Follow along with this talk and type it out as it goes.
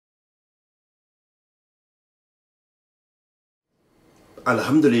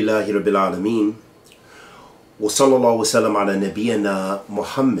Alhamdulillahi Rabbil Alameen. Wa sallallahu wa sallam ala nabiyyina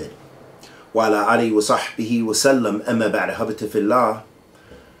Muhammad wa ala alihi wa sahbihi wa sallam. Amma ba'da, habata fillah.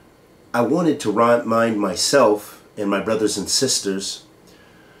 I wanted to remind myself and my brothers and sisters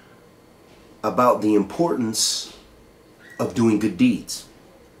about the importance of doing good deeds,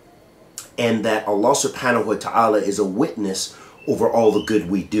 and that Allah subhanahu wa ta'ala is a witness over all the good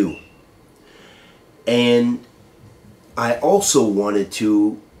we do. And I also wanted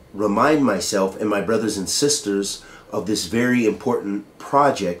to remind myself and my brothers and sisters of this very important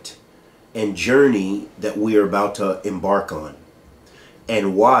project and journey that we are about to embark on,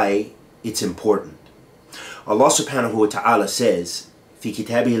 and why it's important. Allah subhanahu wa ta'ala says, في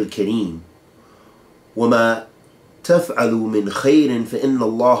كتابه الكريم وما تفعلوا من خير فإن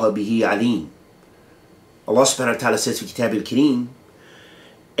الله به عليم. Allah subhanahu wa ta'ala says, في كتابه الكريم,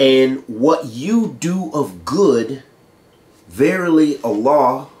 and what you do of good, verily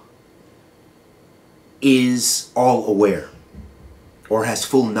Allah is all aware, or has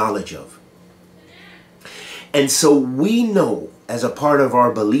full knowledge of. And so we know, as a part of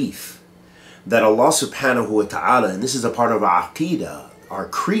our belief, that Allah subhanahu wa ta'ala, and this is a part of our aqidah, our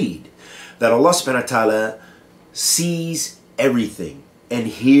creed, that Allah subhanahu wa ta'ala sees everything and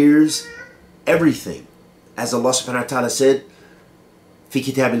hears everything. As Allah subhanahu wa ta'ala said, في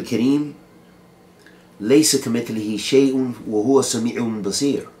كتاب الكريم ليس كمثله شيء وهو سميع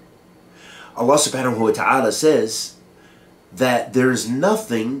بصير. Allah subhanahu wa ta'ala says that there is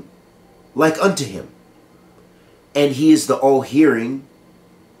nothing like unto him, and he is the all-hearing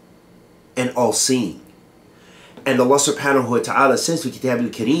and all-seeing. And Allah subhanahu wa ta'ala says في كتاب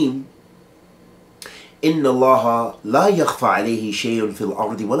الكريم إن الله لا يخفى عليه شيء في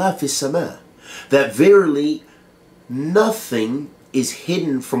الأرض ولا في السماء, that verily nothing is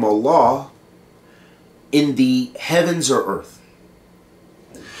hidden from Allah in the heavens or earth.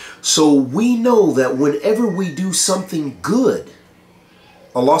 So we know that whenever we do something good,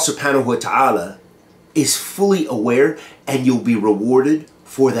 Allah subhanahu wa ta'ala is fully aware, and you'll be rewarded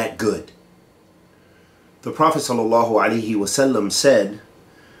for that good. The Prophet sallallahu alaihi wasallam said,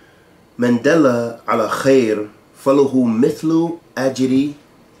 "Man dalla ala khair falahu mithlu ajri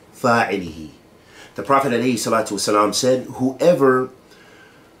fa'ilihi." The Prophet alayhi salatu wasalam said, whoever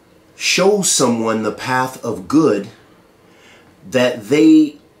shows someone the path of good, that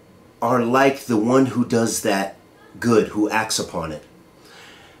they are like the one who does that good, who acts upon it.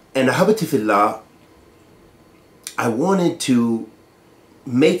 And ahabati fillah, I wanted to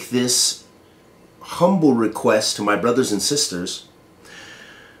make this humble request to my brothers and sisters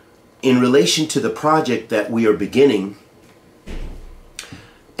in relation to the project that we are beginning,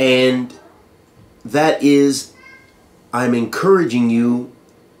 and that is, I'm encouraging you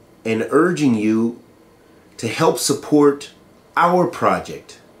and urging you to help support our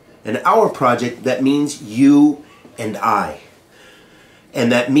project. And our project, that means you and I.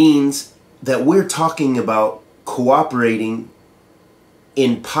 And that means that we're talking about cooperating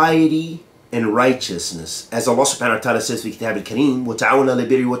in piety and righteousness. As Allah subhanahu wa ta'ala says in Kitab al-Kareem, وَتَعَوْنَ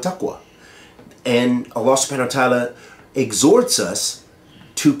لِبِرِّ وَتَقْوَى. And Allah subhanahu wa ta'ala exhorts us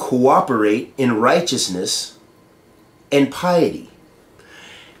to cooperate in righteousness and piety.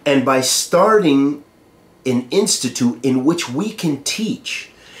 And by starting an institute in which we can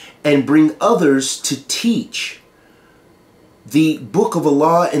teach and bring others to teach the Book of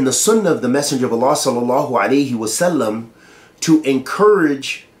Allah and the Sunnah of the Messenger of Allah sallallahu alaihi wasallam, to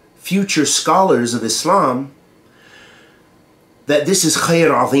encourage future scholars of Islam, that this is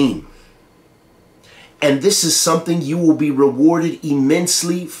khair azim. And this is something you will be rewarded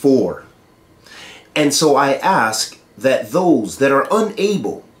immensely for. And so I ask that those that are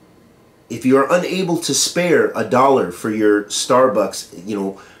unable, if you are unable to spare $1 for your Starbucks,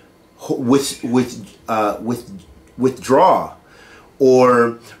 withdraw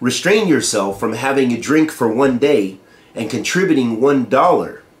or restrain yourself from having a drink for one day and contributing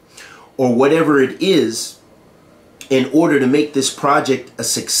 $1 or whatever it is in order to make this project a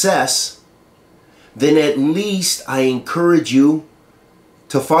success, then at least I encourage you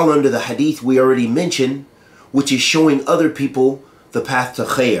to follow under the hadith we already mentioned, which is showing other people the path to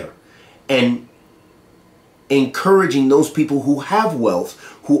khair, and encouraging those people who have wealth,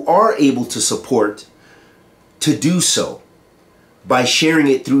 who are able to support, to do so by sharing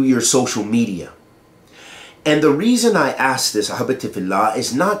it through your social media. And the reason I ask this, ahabati fillah,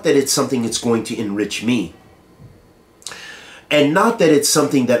 is not that it's something that's going to enrich me, and not that it's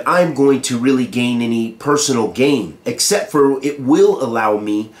something that I'm going to really gain any personal gain, except for it will allow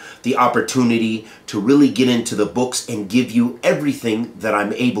me the opportunity to really get into the books and give you everything that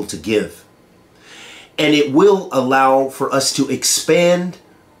I'm able to give. And it will allow for us to expand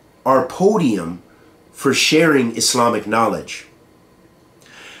our podium for sharing Islamic knowledge.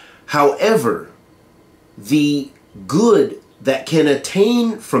 However, the good that can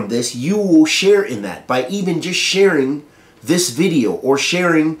attain from this, you will share in that by even just sharing this video or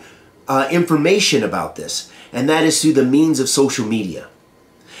sharing information about this. And that is through the means of social media.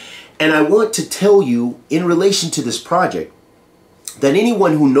 And I want to tell you in relation to this project that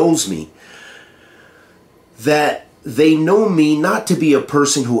anyone who knows me, that they know me not to be a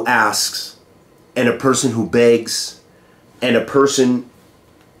person who asks and a person who begs and a person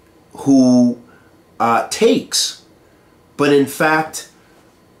who takes, but in fact,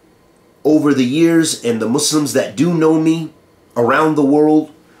 over the years, and the Muslims that do know me around the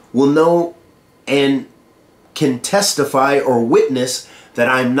world will know and can testify or witness that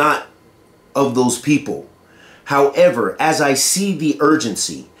I'm not of those people. However, as I see the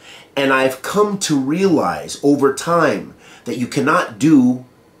urgency, and I've come to realize over time that you cannot do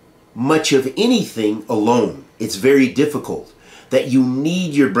much of anything alone. It's very difficult. That you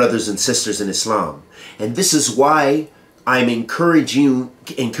need your brothers and sisters in Islam. And this is why I'm encouraging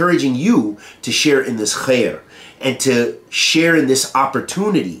you to share in this khair and to share in this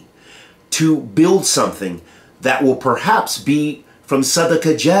opportunity to build something that will perhaps be from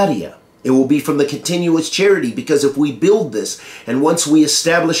sadaqah jariyah. It will be from the continuous charity, because if we build this and once we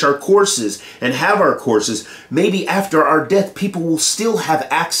establish our courses and have our courses, maybe after our death, people will still have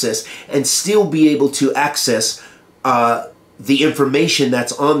access and still be able to access the information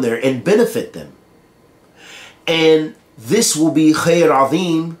that's on there and benefit them. And this will be khair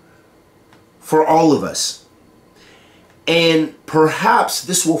azim for all of us. And perhaps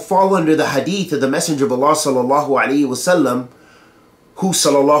this will fall under the hadith of the Messenger of Allah sallallahu alaihi wasallam, who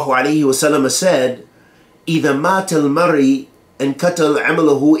sallallahu alaihi wasallam said, إِذَا مَاتَ الْمَرِي انْقَطَعَ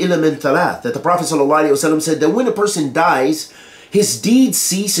عَمَلُهُ إِلَّا مِنْ ثَلَاثٍ. That the Prophet sallallahu alaihi wasallam said that when a person dies, his deeds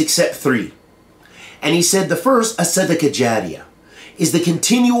cease except three. And he said the first, as-sadaqah jariyah, is the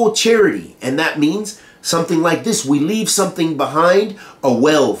continual charity. And that means something like this. We leave something behind, a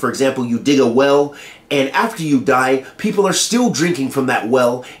well. For example, you dig a well, and after you die, people are still drinking from that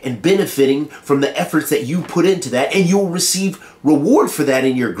well and benefiting from the efforts that you put into that, and you'll receive reward for that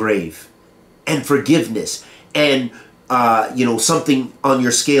in your grave, and forgiveness, and something on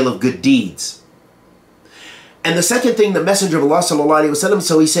your scale of good deeds. And the second thing, the Messenger of Allah sallallahu alaihi wasallam,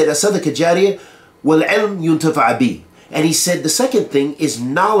 so he said, as-sadaqah jariyah wal ilm yuntafa bi. And he said the second thing is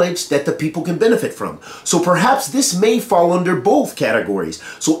knowledge that the people can benefit from. So perhaps this may fall under both categories.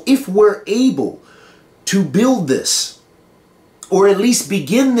 So if we're able to build this, or at least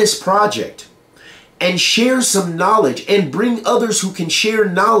begin this project, and share some knowledge, and bring others who can share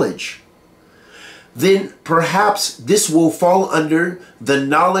knowledge, then perhaps this will fall under the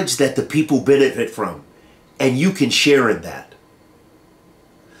knowledge that the people benefit from, and you can share in that.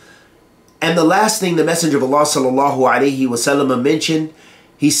 And the last thing the Messenger of Allah sallallahu alaihi wasallam mentioned,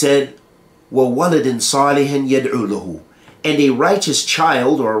 he said, وَوَلَدٍ صَالِحٍ يَدْعُو لَهُ. And a righteous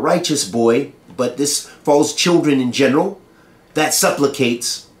child, or a righteous boy, but this falls children in general, that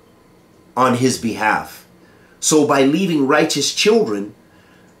supplicates on his behalf. So by leaving righteous children,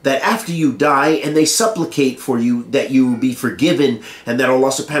 that after you die and they supplicate for you, that you will be forgiven, and that Allah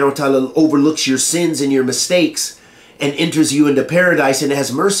subhanahu wa ta'ala overlooks your sins and your mistakes and enters you into paradise and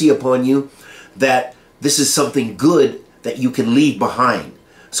has mercy upon you, that this is something good that you can leave behind.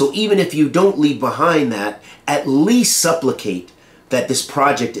 So even if you don't leave behind that, at least supplicate that this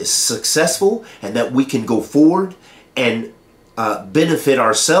project is successful and that we can go forward and benefit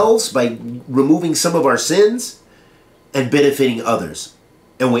ourselves by removing some of our sins and benefiting others.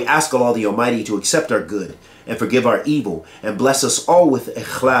 And we ask Allah the Almighty to accept our good and forgive our evil and bless us all with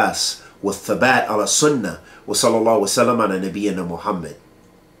ikhlas, with thabat ala sunnah, wa sallallahu wa sallam ala nabiyyina Muhammad.